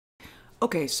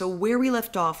Okay, so where we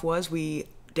left off was we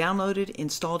downloaded,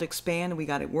 installed Expand, we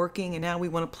got it working, and now we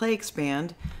want to play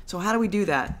Expand. So how do we do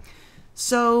that?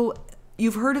 So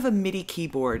you've heard of a MIDI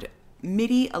keyboard.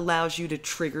 MIDI allows you to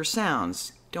trigger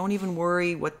sounds. Don't even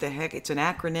worry what the heck, it's an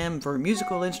acronym for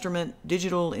musical instrument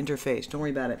digital interface. Don't worry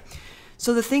about it.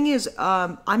 So the thing is,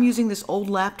 I'm using this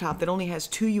old laptop that only has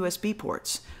 2 USB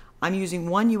ports. I'm using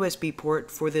one USB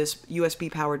port for this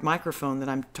USB powered microphone that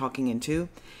I'm talking into,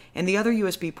 and the other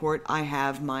USB port I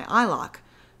have my iLok.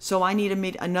 So I need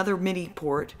another MIDI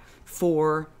port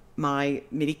for my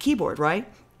MIDI keyboard,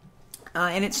 right?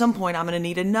 And at some point I'm going to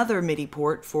need another MIDI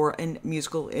port for an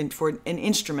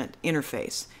instrument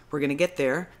interface. We're going to get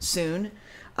there soon.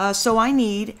 So I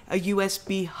need a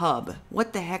USB hub.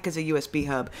 What the heck is a USB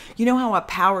hub? You know how a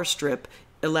power strip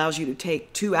allows you to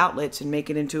take 2 outlets and make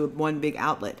it into one big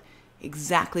outlet?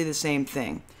 Exactly the same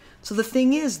thing. So the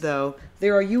thing is, though,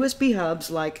 there are USB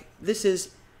hubs like this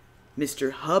is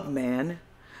Mr. Hubman,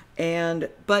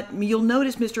 but you'll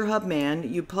notice Mr.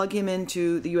 Hubman, you plug him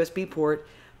into the USB port,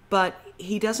 but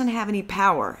he doesn't have any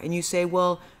power. And you say,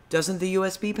 well, doesn't the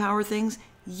USB power things?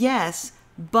 Yes,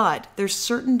 but there's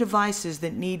certain devices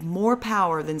that need more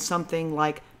power than something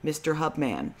like Mr.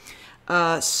 Hubman.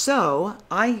 So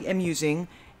I am using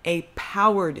a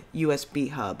powered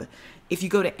USB hub. If you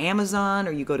go to Amazon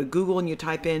or you go to Google and you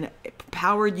type in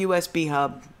powered USB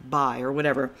hub buy or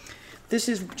whatever, this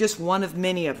is just one of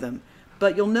many of them.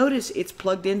 But you'll notice it's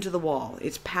plugged into the wall.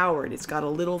 It's powered. It's got a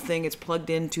little thing. It's plugged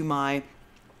into my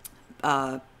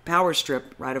power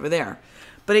strip right over there.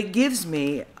 But it gives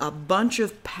me a bunch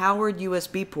of powered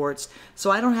USB ports, so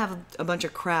I don't have a bunch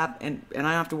of crap and I don't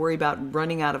have to worry about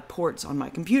running out of ports on my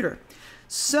computer.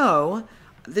 So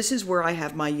this is where I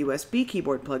have my USB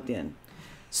keyboard plugged in.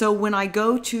 So when I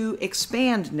go to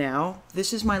Expand now,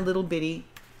 this is my little bitty,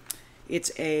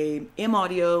 it's a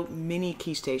M-Audio mini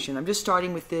key station. I'm just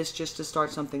starting with this just to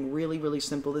start something really, really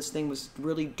simple. This thing was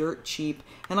really dirt cheap,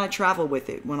 and I travel with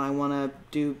it when I want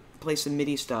to play some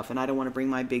MIDI stuff, and I don't want to bring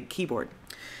my big keyboard.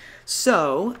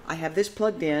 So I have this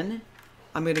plugged in.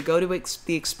 I'm going to go to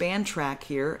the Expand track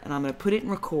here, and I'm going to put it in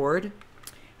record,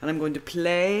 and I'm going to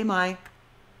play my,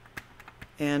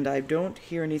 and I don't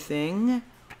hear anything.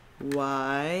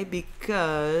 Why?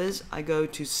 Because I go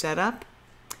to Setup,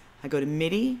 I go to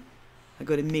MIDI, I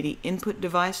go to MIDI Input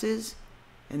Devices,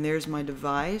 and there's my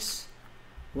device.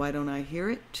 Why don't I hear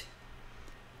it?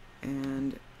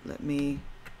 And let me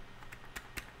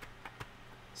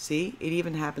see, it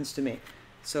even happens to me.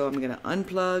 So I'm going to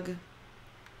unplug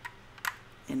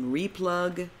and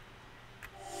replug.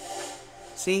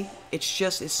 See, it's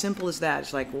just as simple as that.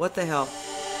 It's like, what the hell?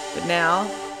 But now,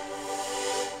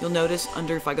 you'll notice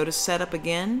if I go to Setup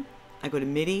again, I go to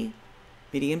MIDI,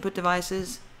 MIDI Input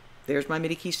Devices, there's my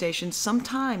MIDI key station.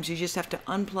 Sometimes you just have to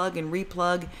unplug and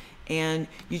replug, and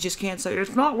you just can't say,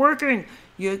 it's not working.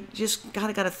 You just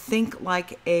gotta think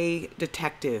like a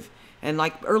detective. And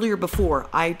like earlier before,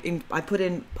 I put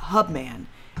in Hubman,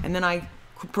 and then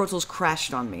Pro Tools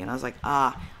crashed on me, and I was like,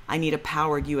 I need a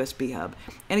powered USB hub.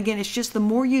 And again, it's just the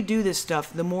more you do this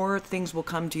stuff, the more things will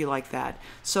come to you like that.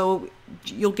 So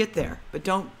you'll get there, but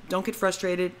don't get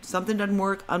frustrated. Something doesn't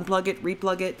work, unplug it,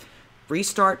 replug it,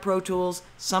 restart Pro Tools.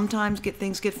 Sometimes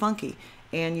things get funky,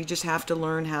 and you just have to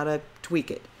learn how to tweak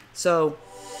it. So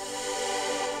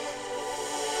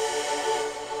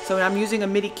I'm using a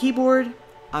MIDI keyboard.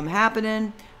 I'm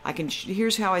happening.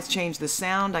 Here's how I change the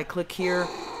sound. I click here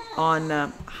on,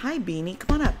 hi Beanie,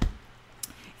 come on up.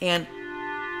 And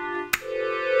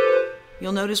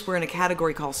you'll notice we're in a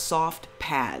category called soft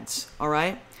pads, all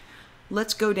right?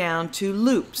 Let's go down to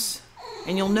loops.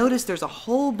 And you'll notice there's a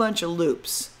whole bunch of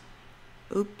loops.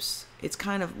 Oops, it's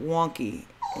kind of wonky.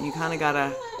 And you kind of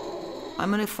gotta, I'm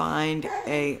gonna find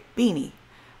a Beanie.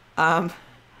 I'm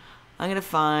gonna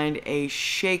find a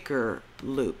shaker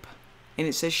loop. And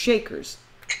it says shakers.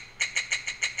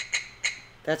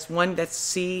 That's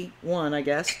C1, I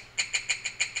guess.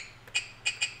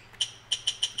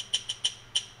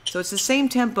 So it's the same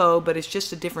tempo, but it's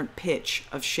just a different pitch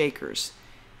of shakers.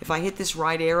 If I hit this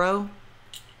right arrow,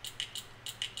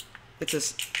 it's a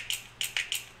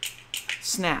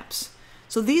snaps.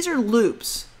 So these are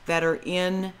loops that are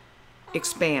in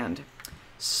Expand.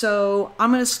 So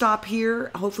I'm going to stop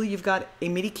here. Hopefully you've got a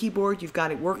MIDI keyboard, you've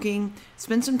got it working.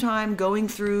 Spend some time going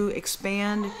through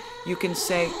Expand. You can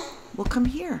say, well, come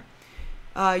here.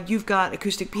 You've got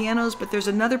acoustic pianos, but there's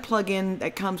another plugin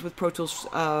that comes with Pro Tools,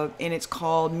 and it's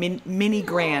called Mini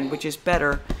Grand, which is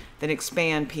better than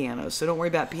Expand pianos. So don't worry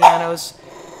about pianos.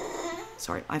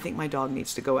 Sorry, I think my dog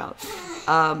needs to go out.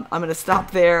 I'm going to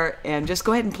stop there and just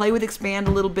go ahead and play with Expand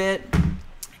a little bit.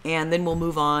 and then we'll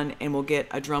move on and we'll get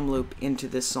a drum loop into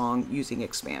this song using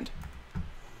Expand.